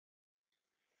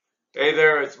Hey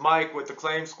there, it's Mike with the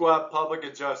Claim Squad Public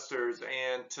Adjusters,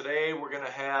 and today we're going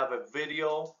to have a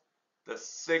video, the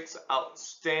 6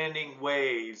 outstanding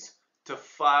ways to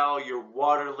file your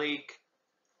water leak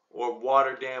or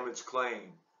water damage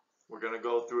claim. We're going to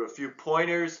go through a few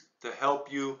pointers to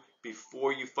help you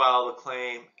before you file the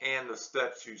claim and the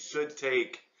steps you should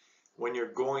take when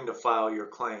you're going to file your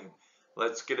claim.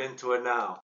 Let's get into it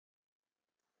now.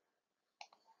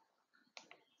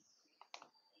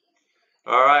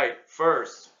 All right,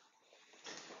 first,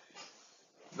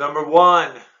 number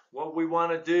one, what we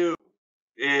want to do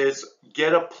is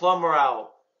get a plumber out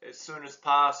as soon as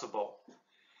possible.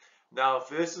 Now, if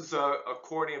this is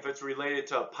if it's related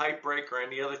to a pipe break or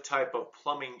any other type of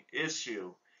plumbing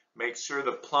issue, make sure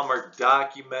the plumber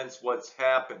documents what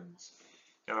happens.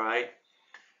 All right.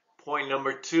 Point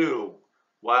number two,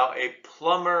 while a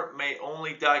plumber may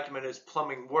only document his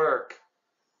plumbing work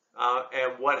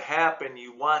and what happened,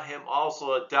 you want him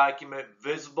also to document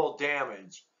visible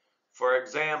damage. For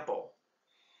example,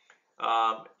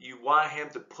 you want him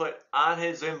to put on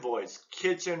his invoice,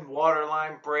 kitchen water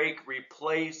line break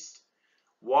replaced,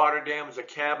 water damage to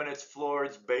cabinets,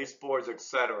 floors, baseboards,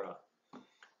 etc.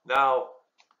 Now,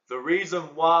 the reason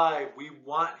why we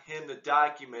want him to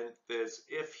document this,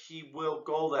 if he will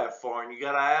go that far, and you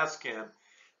got to ask him,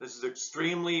 this is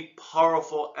extremely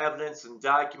powerful evidence and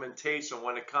documentation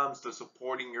when it comes to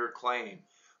supporting your claim.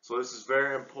 So this is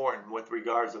very important with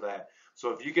regards to that.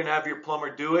 So if you can have your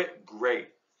plumber do it, great.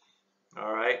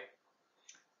 All right.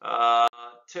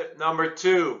 Tip number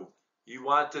two, you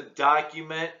want to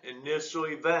document initial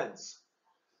events.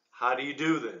 How do you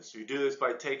do this? You do this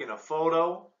by taking a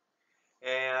photo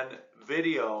and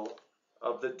video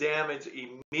of the damage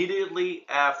immediately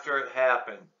after it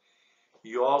happened.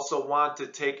 You also want to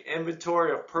take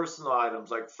inventory of personal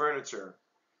items like furniture,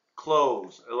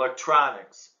 clothes,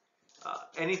 electronics,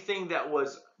 anything that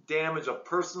was damage of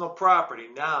personal property.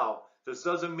 Now, this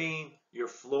doesn't mean your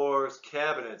floors,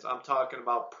 cabinets. I'm talking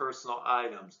about personal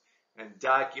items, and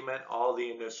document all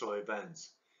the initial events.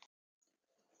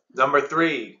 Number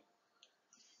three,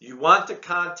 you want to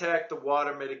contact the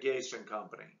water mitigation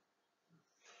company.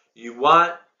 You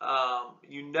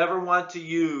never want to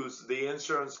use the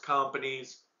insurance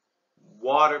company's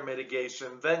water mitigation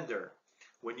vendor.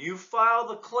 When you file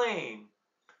the claim,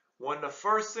 one of the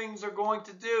first things they're going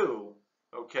to do,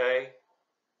 okay,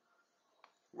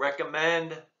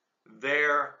 recommend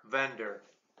their vendor.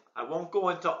 I won't go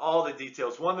into all the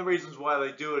details. One of the reasons why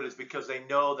they do it is because they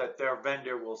know that their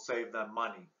vendor will save them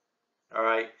money. All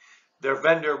right. Their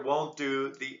vendor won't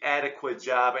do the adequate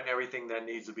job and everything that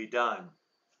needs to be done.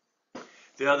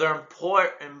 The other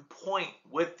important point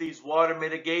with these water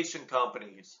mitigation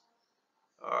companies,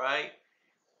 all right,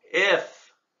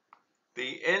 if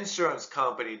the insurance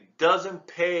company doesn't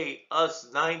pay us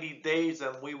 90 days,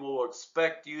 then we will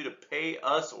expect you to pay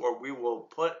us or we will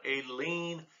put a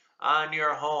lien on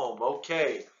your home.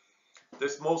 Okay,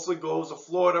 this mostly goes to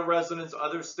Florida residents.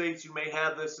 Other states you may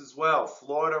have this as well.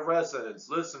 Florida residents,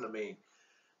 listen to me.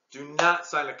 Do not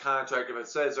sign a contract if it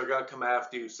says they're going to come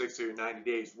after you 60 or 90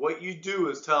 days. What you do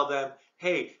is tell them,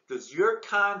 hey, does your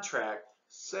contract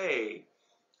say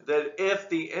that if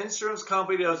the insurance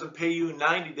company doesn't pay you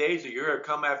 90 days, that you're going to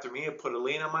come after me and put a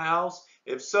lien on my house?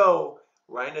 If so,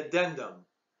 write an addendum.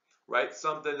 Write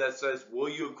something that says, will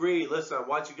you agree? Listen, I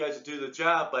want you guys to do the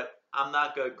job, but I'm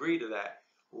not going to agree to that.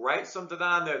 Write something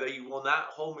on there that you will not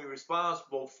hold me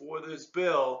responsible for this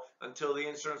bill until the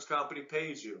insurance company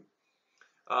pays you.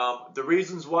 The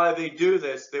reasons why they do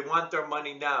this, they want their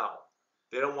money now.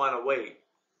 They don't want to wait.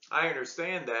 I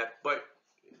understand that, but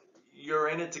you're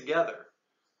in it together.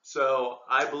 So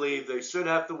I believe they should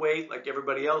have to wait like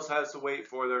everybody else has to wait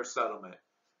for their settlement.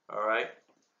 All right.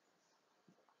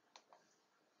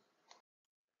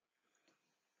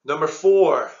 Number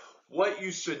four, what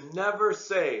you should never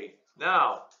say.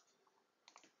 Now,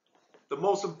 the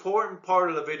most important part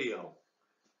of the video.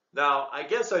 Now, I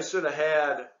guess I should have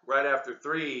had right after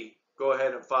 3, go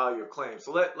ahead and file your claim.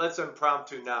 So let's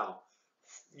impromptu now.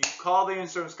 You call the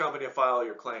insurance company and file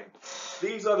your claim.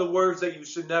 These are the words that you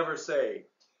should never say.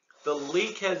 The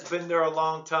leak has been there a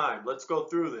long time. Let's go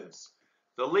through this.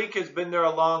 The leak has been there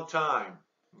a long time.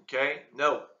 Okay?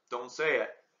 No, don't say it.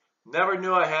 Never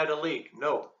knew I had a leak.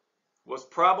 No. Was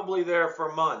probably there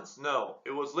for months. No.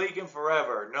 It was leaking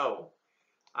forever. No.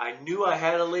 I knew I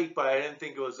had a leak, but I didn't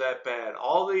think it was that bad.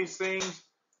 All these things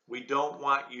we don't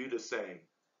want you to say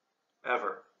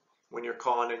ever when you're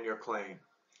calling in your claim.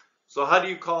 So how do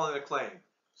you call in a claim?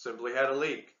 Simply had a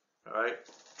leak. All right.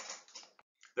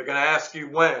 They're going to ask you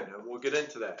when, and we'll get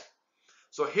into that.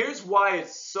 So here's why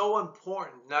it's so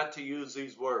important not to use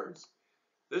these words.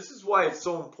 This is why it's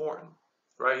so important.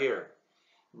 right here.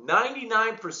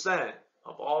 99%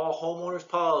 of all homeowners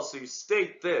policies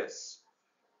state this: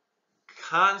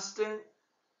 constant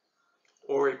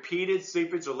or repeated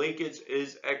seepage or leakage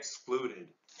is excluded.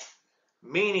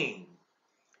 Meaning,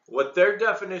 what their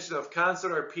definition of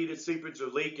constant or repeated seepage or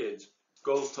leakage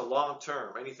goes to long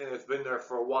term, anything that's been there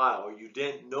for a while or you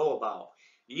didn't know about.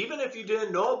 Even if you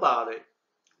didn't know about it,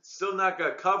 it's still not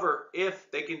going to cover if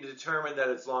they can determine that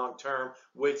it's long term,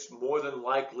 which more than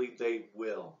likely they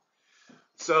will.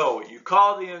 So you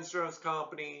call the insurance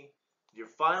company, you're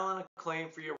filing a claim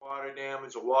for your water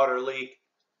damage or water leak.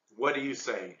 What do you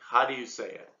say? How do you say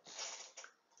it?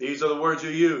 These are the words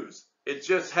you use. It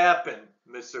just happened,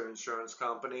 Mr. Insurance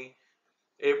Company.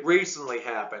 It recently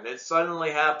happened. It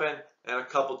suddenly happened, and a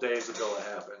couple days ago it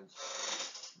happened.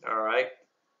 All right.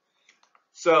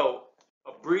 So,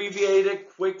 abbreviated,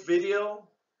 quick video.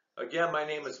 Again, my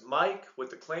name is Mike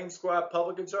with the Claim Squad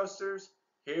Public Adjusters.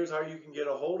 Here's how you can get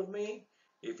a hold of me.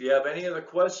 If you have any other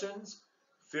questions,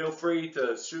 feel free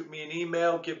to shoot me an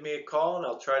email, give me a call, and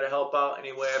I'll try to help out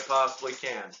any way I possibly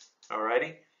can.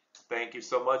 Alrighty? Thank you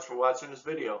so much for watching this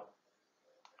video.